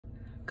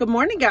Good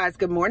morning, guys.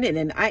 Good morning.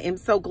 And I am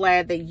so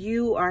glad that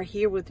you are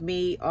here with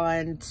me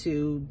on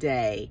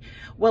today.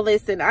 Well,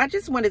 listen, I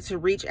just wanted to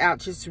reach out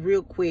just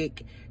real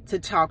quick to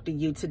talk to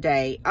you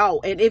today.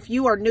 Oh, and if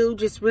you are new,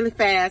 just really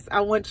fast,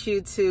 I want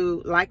you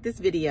to like this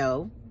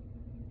video,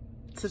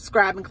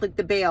 subscribe and click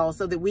the bell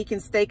so that we can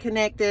stay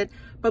connected.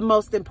 But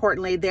most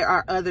importantly, there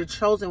are other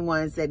chosen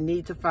ones that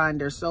need to find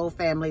their soul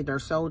family, their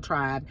soul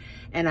tribe,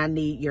 and I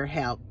need your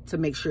help to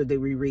make sure that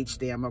we reach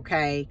them,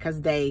 okay?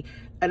 Because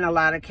a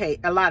lot of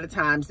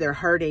times they're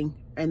hurting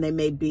and they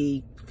may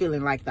be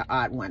feeling like the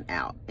odd one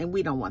out, and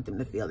we don't want them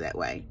to feel that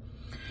way.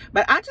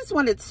 But I just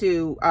wanted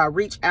to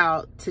reach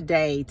out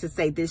today to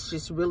say this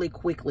just really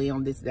quickly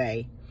on this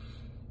day.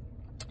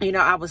 You know,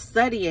 I was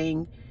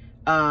studying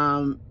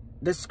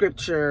the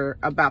scripture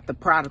about the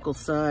prodigal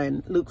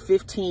son, Luke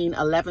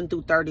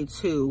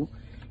 15:11-32.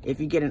 If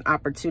you get an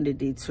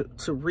opportunity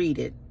to read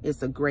it,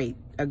 it's a great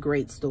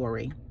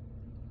story.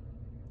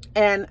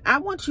 And I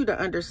want you to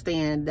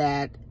understand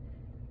that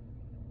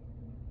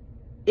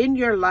in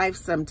your life,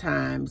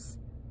 sometimes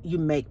you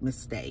make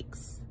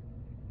mistakes.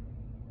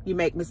 You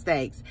make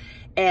mistakes.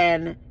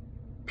 And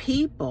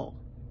people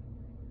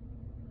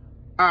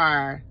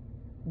are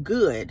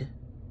good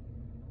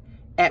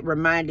at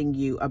reminding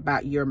you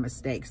about your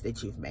mistakes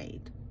that you've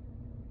made.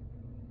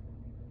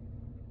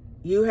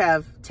 You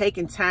have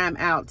taken time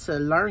out to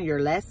learn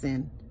your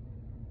lesson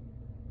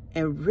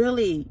and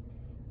really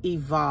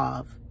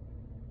evolve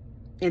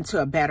into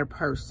a better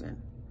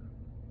person.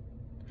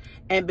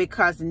 And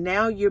because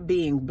now you're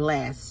being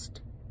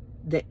blessed,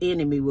 the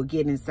enemy will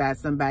get inside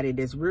somebody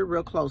that's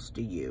real close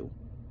to you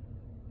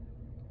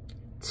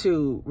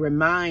to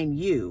remind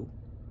you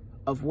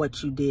of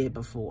what you did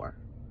before.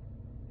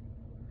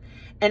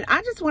 And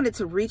I just wanted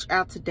to reach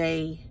out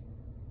today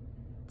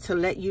to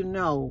let you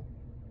know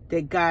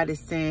that God is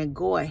saying,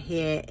 go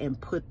ahead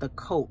and put the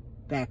coat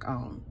back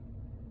on.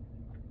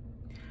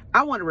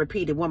 I want to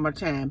repeat it one more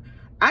time.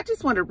 I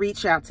just want to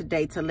reach out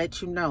today to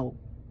let you know,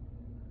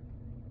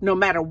 no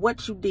matter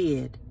what you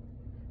did,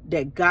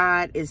 that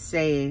God is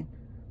saying,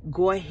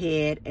 go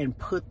ahead and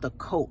put the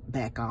coat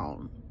back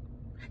on.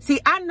 See,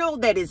 I know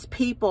that it's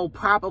people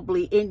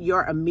probably in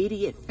your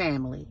immediate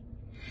family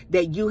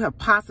that you have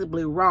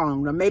possibly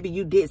wronged, or maybe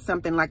you did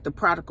something like the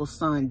prodigal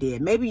son did.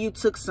 Maybe you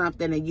took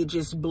something and you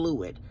just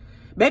blew it.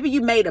 Maybe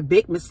you made a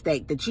big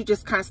mistake that you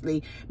just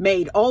constantly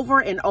made over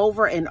and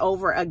over and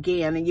over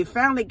again, and you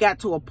finally got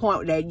to a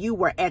point that you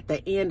were at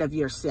the end of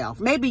yourself.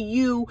 Maybe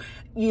you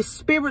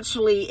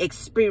spiritually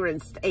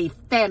experienced a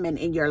famine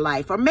in your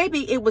life, or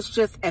maybe it was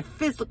just a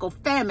physical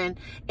famine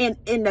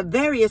in the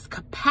various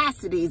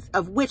capacities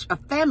of which a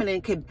famine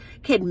can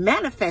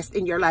manifest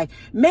in your life.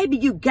 Maybe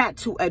you got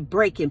to a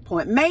breaking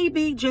point.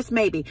 Maybe, just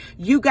maybe,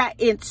 you got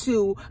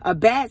into a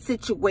bad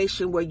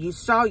situation where you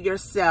saw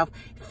yourself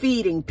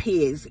feeding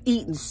pigs,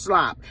 eating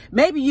slop.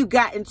 Maybe you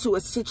got into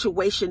a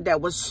situation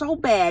that was so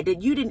bad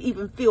that you didn't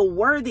even feel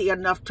worthy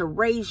enough to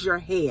raise your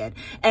head.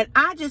 And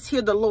I just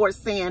hear the Lord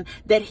saying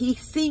that he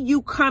see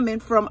you coming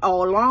from a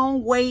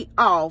long way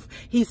off.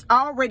 He's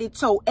already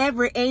told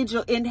every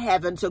angel in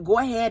heaven to go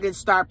ahead and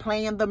start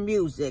playing the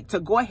music, to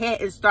go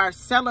ahead and start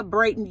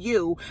celebrating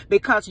you,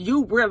 because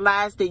you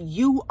realize that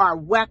you are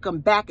welcome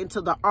back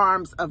into the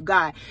arms of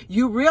God.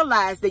 You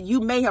realize that you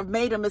may have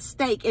made a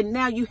mistake, and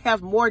now you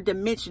have more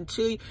dimension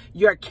to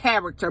your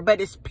character. But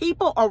it's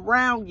people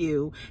around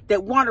you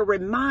that want to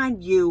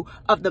remind you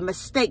of the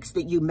mistakes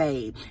that you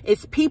made.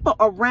 It's people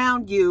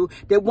around you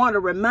that want to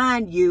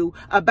remind you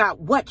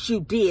about what you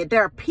did.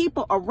 There are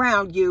people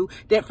around you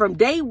that from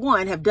day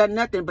one have done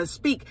nothing but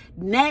speak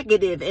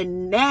negative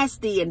and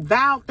nasty and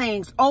vile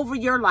things over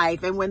your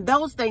life. And when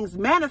those things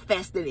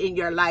manifested in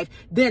your life,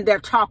 then they're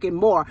talking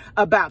more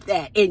about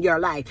that in your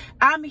life.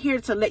 I'm here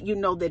to let you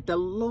know that the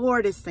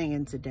Lord is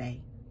saying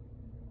today,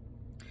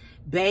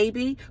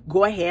 baby,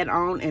 go ahead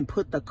on and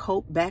put the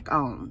coat back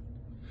on.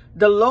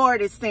 The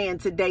Lord is saying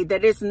today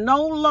that it's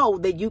no low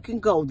that you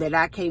can go that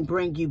I can't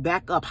bring you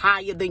back up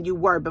higher than you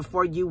were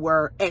before you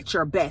were at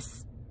your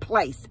best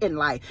place in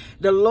life.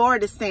 The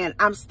Lord is saying,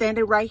 I'm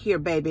standing right here,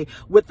 baby,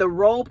 with the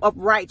robe of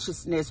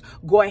righteousness.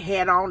 Go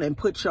ahead on and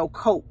put your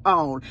coat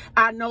on.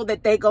 I know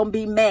that they're going to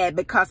be mad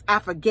because I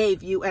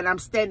forgave you, and I'm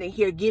standing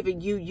here giving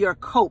you your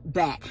coat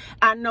back.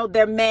 I know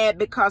they're mad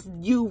because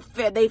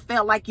they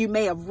felt like you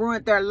may have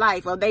ruined their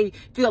life, or they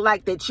feel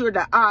like that you're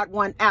the odd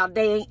one out.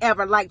 They ain't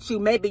ever liked you.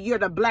 Maybe you're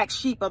the black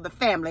sheep of the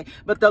family.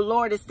 But the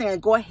Lord is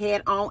saying, go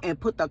ahead on and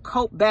put the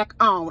coat back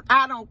on.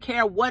 I don't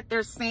care what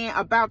they're saying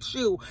about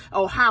you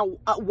or how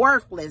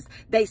worthless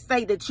they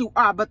say that you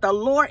are, but the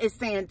Lord is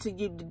saying to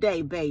you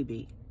today,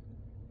 baby,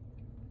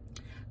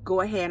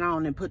 go ahead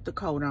on and put the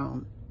coat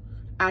on.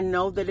 I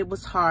know that it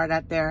was hard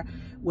out there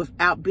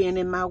without being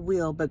in my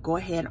will, but go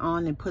ahead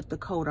on and put the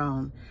coat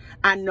on.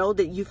 I know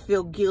that you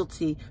feel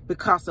guilty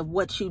because of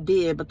what you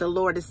did, but the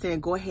Lord is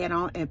saying, go ahead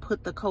on and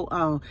put the coat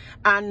on.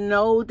 I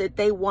know that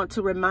they want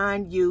to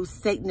remind you,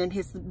 Satan and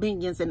his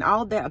minions and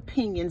all their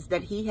opinions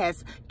that he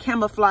has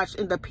camouflaged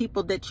in the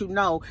people that you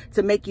know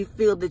to make you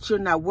feel that you're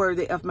not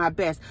worthy of my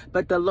best.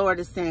 But the Lord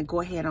is saying, go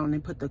ahead on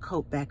and put the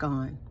coat back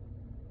on.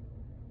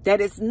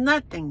 That is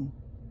nothing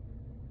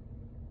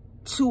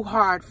too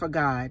hard for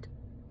God.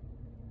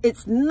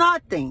 It's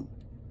nothing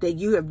that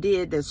you have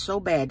did that's so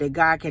bad that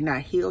God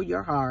cannot heal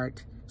your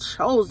heart.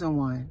 Chosen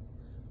one,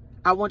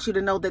 I want you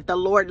to know that the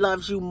Lord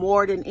loves you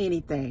more than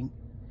anything.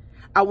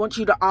 I want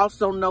you to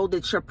also know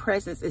that your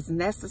presence is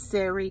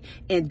necessary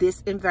in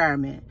this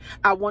environment.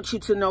 I want you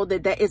to know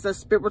that there is a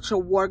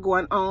spiritual war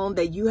going on,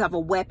 that you have a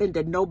weapon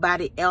that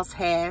nobody else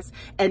has,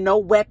 and no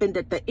weapon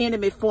that the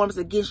enemy forms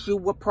against you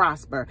will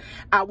prosper.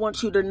 I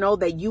want you to know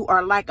that you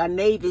are like a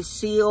Navy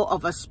SEAL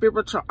of a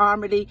spiritual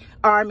army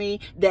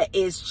that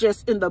is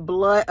just in the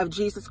blood of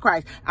Jesus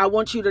Christ. I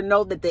want you to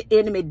know that the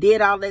enemy did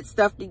all that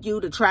stuff to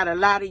you to try to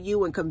lie to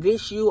you and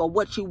convince you of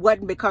what you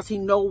wasn't, because he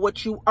know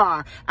what you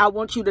are. I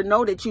want you to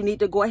know that you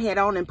need to go ahead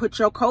on and put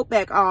your coat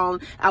back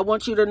on. I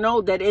want you to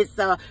know that it's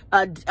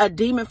a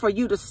demon for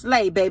you to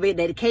slay, baby,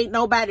 that can't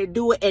nobody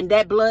do it in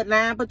that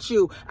bloodline but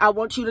you. I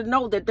want you to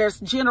know that there's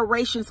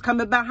generations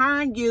coming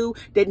behind you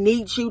that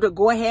need you to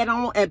go ahead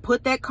on and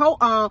put that coat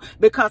on,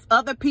 because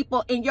other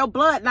people in your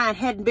bloodline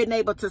hadn't been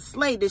able to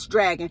slay this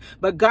dragon,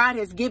 but God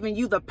has given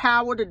you the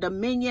power, the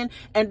dominion,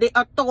 and the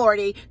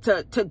authority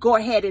to go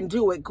ahead and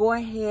do it. Go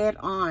ahead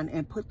on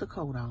and put the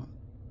coat on.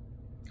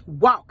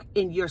 Walk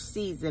in your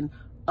season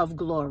of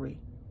glory.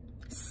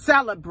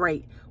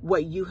 Celebrate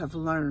what you have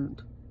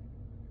learned.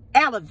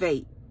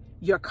 Elevate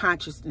your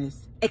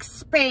consciousness.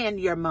 Expand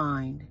your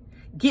mind.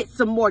 Get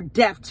some more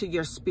depth to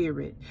your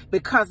spirit,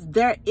 because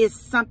there is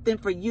something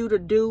for you to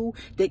do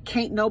that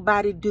can't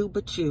nobody do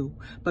but you.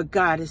 But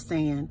God is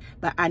saying,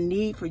 but I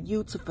need for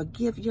you to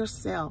forgive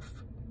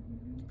yourself,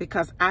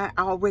 because I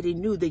already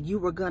knew that you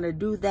were going to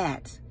do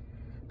that,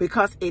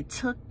 because it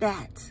took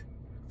that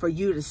for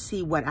you to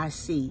see what I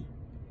see.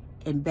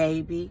 And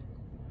baby,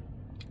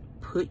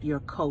 put your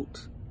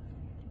coat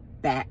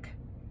back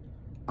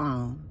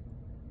on.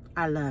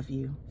 I love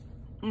you.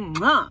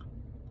 Mwah.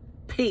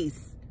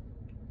 Peace.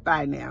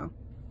 Bye now.